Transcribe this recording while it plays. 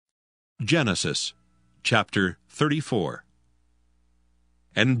Genesis chapter 34.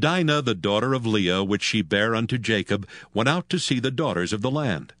 And Dinah the daughter of Leah, which she bare unto Jacob, went out to see the daughters of the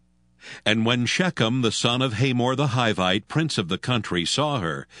land. And when Shechem the son of Hamor the Hivite, prince of the country, saw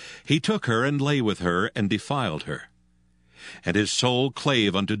her, he took her and lay with her, and defiled her. And his soul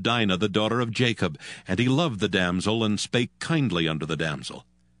clave unto Dinah the daughter of Jacob, and he loved the damsel, and spake kindly unto the damsel.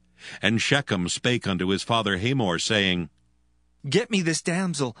 And Shechem spake unto his father Hamor, saying, Get me this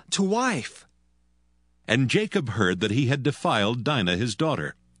damsel to wife. And Jacob heard that he had defiled Dinah his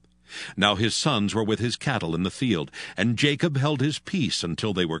daughter. Now his sons were with his cattle in the field, and Jacob held his peace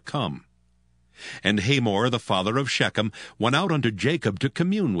until they were come. And Hamor the father of Shechem went out unto Jacob to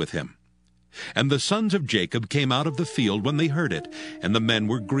commune with him. And the sons of Jacob came out of the field when they heard it, and the men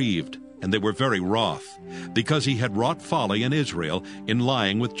were grieved, and they were very wroth, because he had wrought folly in Israel in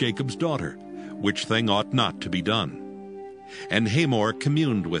lying with Jacob's daughter, which thing ought not to be done. And Hamor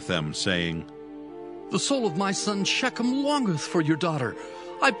communed with them, saying, The soul of my son Shechem longeth for your daughter.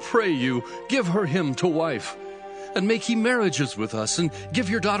 I pray you, give her him to wife. And make ye marriages with us, and give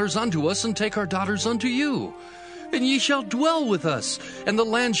your daughters unto us, and take our daughters unto you. And ye shall dwell with us, and the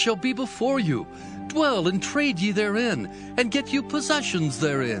land shall be before you. Dwell and trade ye therein, and get you possessions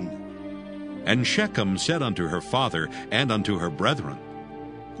therein. And Shechem said unto her father and unto her brethren,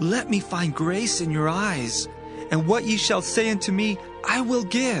 Let me find grace in your eyes, and what ye shall say unto me I will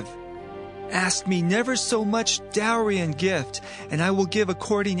give. Ask me never so much dowry and gift, and I will give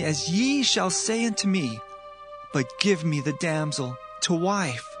according as ye shall say unto me. But give me the damsel to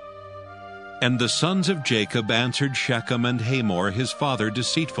wife. And the sons of Jacob answered Shechem and Hamor his father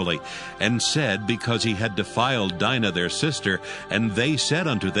deceitfully, and said, because he had defiled Dinah their sister, and they said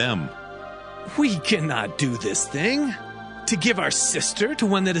unto them, We cannot do this thing, to give our sister to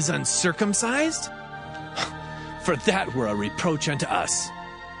one that is uncircumcised. For that were a reproach unto us.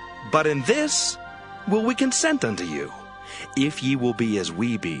 But in this will we consent unto you, if ye will be as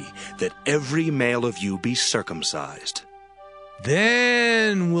we be, that every male of you be circumcised.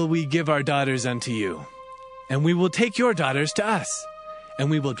 Then will we give our daughters unto you, and we will take your daughters to us,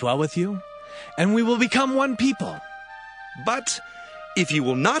 and we will dwell with you, and we will become one people. But if ye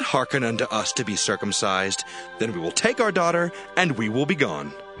will not hearken unto us to be circumcised, then we will take our daughter, and we will be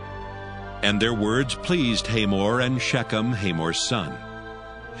gone. And their words pleased Hamor and Shechem, Hamor's son.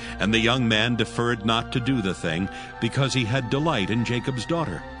 And the young man deferred not to do the thing, because he had delight in Jacob's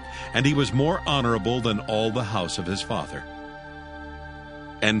daughter, and he was more honorable than all the house of his father.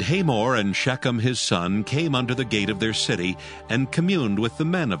 And Hamor and Shechem his son came unto the gate of their city, and communed with the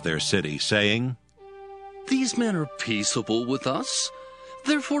men of their city, saying, These men are peaceable with us.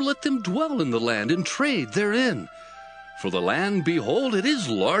 Therefore let them dwell in the land, and trade therein. For the land, behold, it is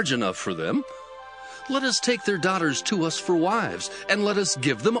large enough for them. Let us take their daughters to us for wives, and let us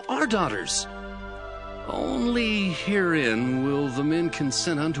give them our daughters. Only herein will the men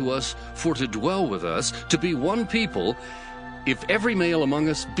consent unto us for to dwell with us, to be one people, if every male among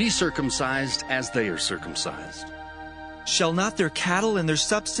us be circumcised as they are circumcised. Shall not their cattle and their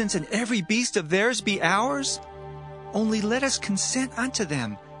substance and every beast of theirs be ours? Only let us consent unto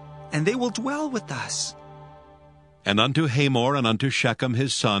them, and they will dwell with us. And unto Hamor and unto Shechem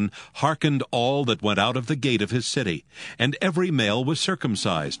his son hearkened all that went out of the gate of his city, and every male was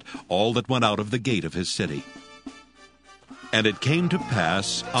circumcised, all that went out of the gate of his city. And it came to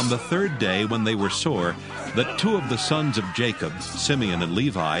pass on the third day, when they were sore, that two of the sons of Jacob, Simeon and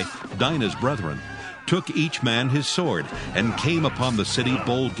Levi, Dinah's brethren, took each man his sword, and came upon the city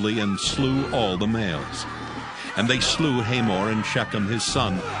boldly, and slew all the males. And they slew Hamor and Shechem his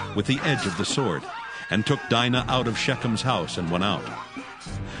son with the edge of the sword, and took Dinah out of Shechem's house, and went out.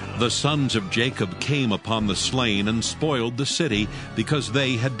 The sons of Jacob came upon the slain, and spoiled the city, because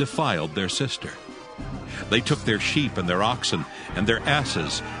they had defiled their sister. They took their sheep and their oxen, and their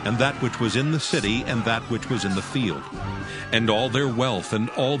asses, and that which was in the city, and that which was in the field. And all their wealth, and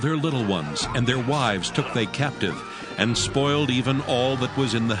all their little ones, and their wives took they captive, and spoiled even all that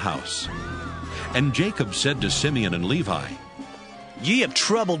was in the house. And Jacob said to Simeon and Levi, Ye have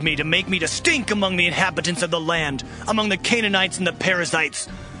troubled me to make me to stink among the inhabitants of the land, among the Canaanites and the Perizzites.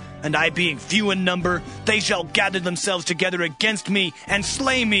 And I being few in number, they shall gather themselves together against me, and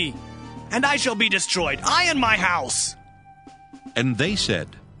slay me. And I shall be destroyed, I and my house. And they said,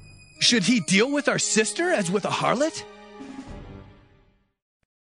 Should he deal with our sister as with a harlot?